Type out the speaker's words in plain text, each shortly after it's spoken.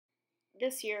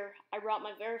This year, I brought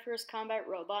my very first combat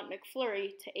robot,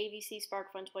 McFlurry, to AVC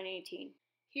Sparkfun 2018.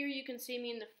 Here you can see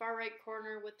me in the far right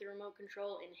corner with the remote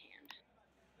control in hand.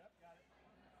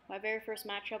 My very first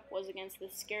matchup was against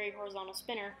this scary horizontal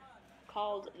spinner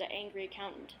called the Angry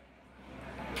Accountant.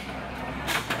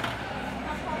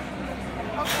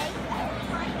 Okay.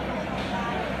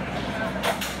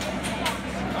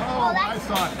 Oh, I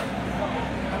saw it.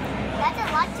 That's a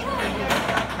logic figure.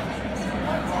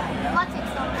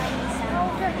 Logic's not nice.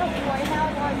 I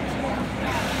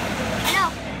know.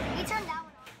 You turned that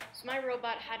one on. So my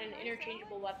robot had an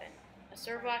interchangeable weapon, a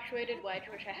servo-actuated wedge,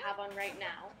 which I have on right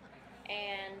now,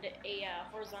 and a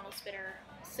horizontal spinner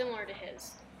similar to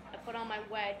his. I put on my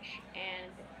wedge,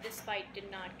 and this fight did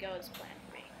not go as planned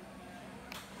for me.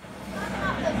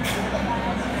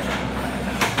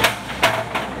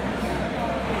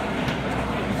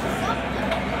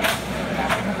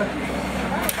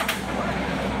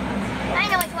 I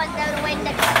know which one's going to win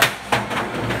the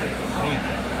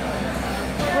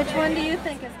Which one do you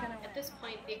think is going to win? At this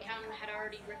point, the accountant had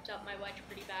already ripped up my wedge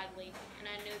pretty badly, and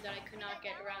I knew that I could not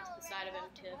get around to the side of him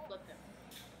to flip him.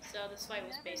 So this fight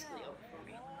was basically over for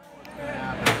me.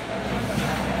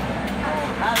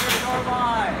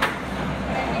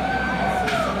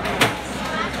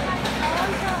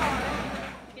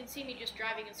 You can see me just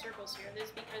driving in circles here. This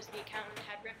is because the accountant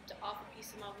had ripped off a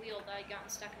piece of my wheel that had gotten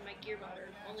stuck in my gear motor,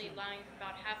 only allowing for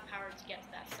about half power to get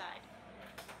to that side.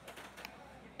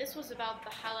 This was about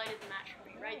the highlight of the match for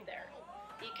me, right there.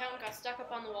 The accountant got stuck up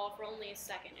on the wall for only a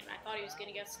second, and I thought he was going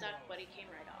to get stuck, but he came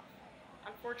right off.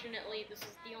 Unfortunately, this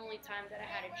is the only time that I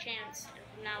had a chance, and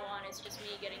from now on it's just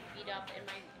me getting beat up and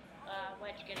my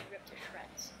wedge getting ripped to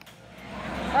shreds.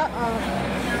 Uh-oh.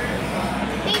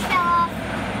 He fell off.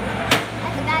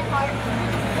 That's the bad part.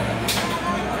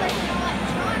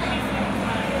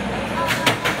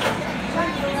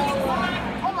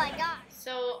 Oh my god.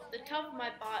 So, the top of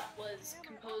my bot was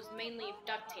composed mainly of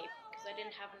duct tape, because I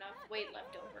didn't have enough weight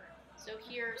left over. So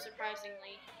here,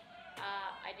 surprisingly,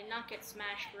 I did not get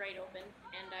smashed right open,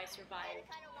 and I survived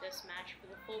this match for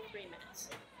the full 3 minutes.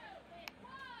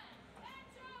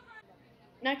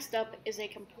 Next up is a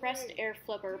compressed air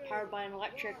flipper powered by an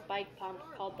electric bike pump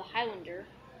called the Highlander,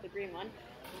 the green one,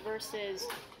 versus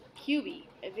QB,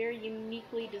 a very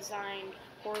uniquely designed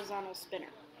horizontal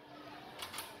spinner.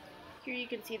 Here you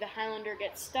can see the Highlander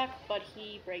gets stuck, but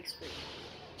he breaks free.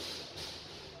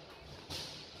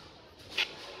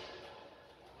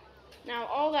 Now,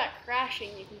 all that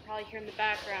crashing you can probably hear in the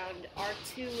background are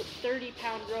two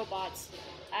 30-pound robots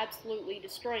absolutely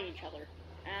destroying each other.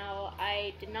 Now,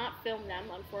 I did not film them,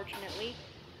 unfortunately,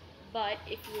 but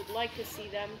if you would like to see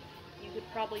them, you could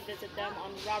probably visit them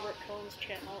on Robert Cohen's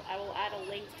channel. I will add a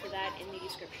link to that in the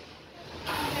description.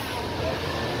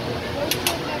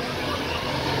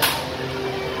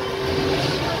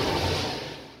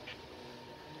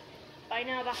 By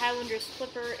now, the Highlander's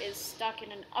flipper is stuck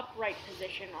in an upright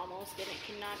position almost, and it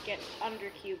cannot get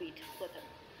under QB to flip him.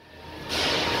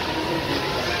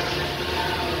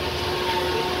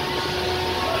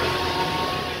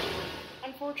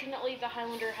 Unfortunately, the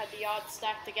Highlander had the odds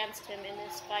stacked against him in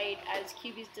this fight, as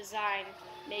QB's design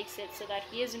makes it so that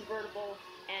he is invertible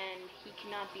and he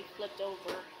cannot be flipped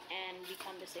over and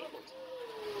become disabled.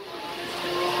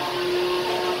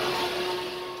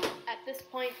 At this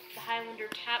point, the Highlander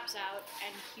taps out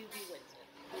and QB wins it.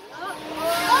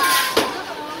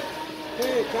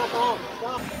 Hey, tap out,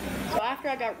 stop. So after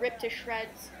I got ripped to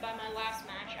shreds by my last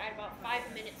match, I had about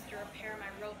 5 minutes to repair my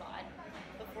robot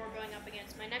before going up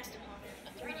against my next opponent,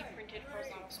 a 3D printed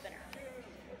horizontal spinner.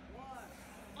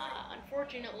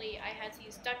 Unfortunately, I had to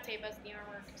use duct tape as the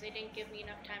armor because they didn't give me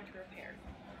enough time to repair.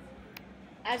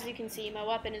 As you can see, my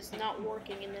weapon is not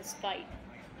working in this fight.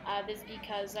 This is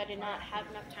because I did not have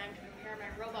enough time to prepare my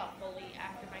robot fully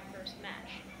after my first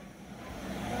match.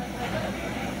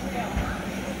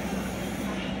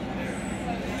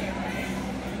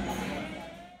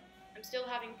 I'm still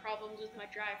having problems with my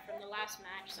drive from the last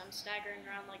match, so I'm staggering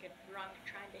around like a drunk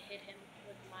trying to hit him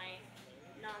with my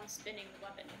non-spinning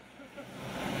weapon.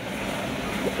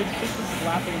 It's just a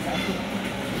slapping back.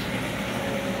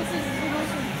 This is the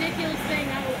most ridiculous thing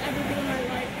I will ever do in my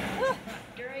life.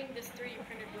 During this 3D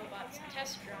printed robot's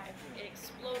test drive, it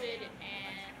exploded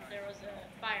and there was a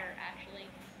fire actually.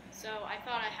 So I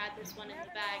thought I had this one in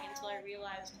the bag until I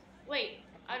realized, wait,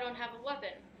 I don't have a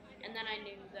weapon. And then I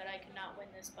knew that I could not win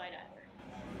this fight either.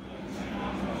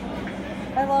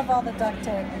 I love all the duct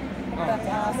tape. That's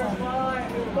awesome.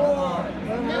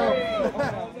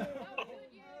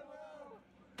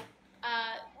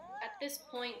 At this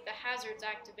point, the hazard's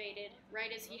activated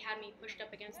right as he had me pushed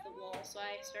up against the wall, so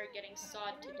I started getting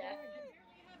sawed to death.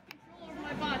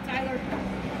 My bot, Tyler.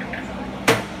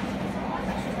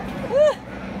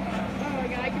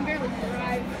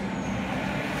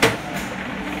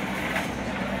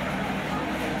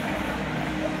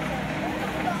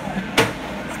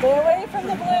 Stay away from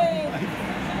the blade.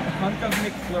 Hunk of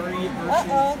McFlurry versus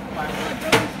Uh-oh.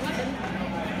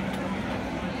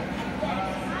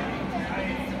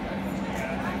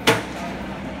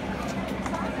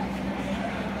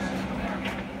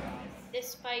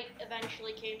 This fight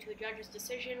eventually came to a judge's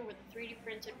decision where the 3D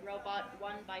printed robot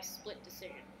won by split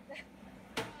decision.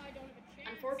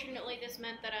 Unfortunately, this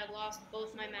meant that I lost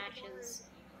both my matches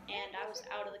and I was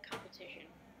out of the competition.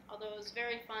 Although it was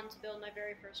very fun to build my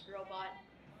very first robot,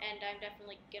 and I'm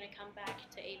definitely going to come back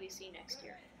to AVC next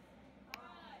year.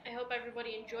 I hope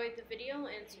everybody enjoyed the video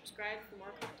and subscribe for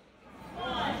more content.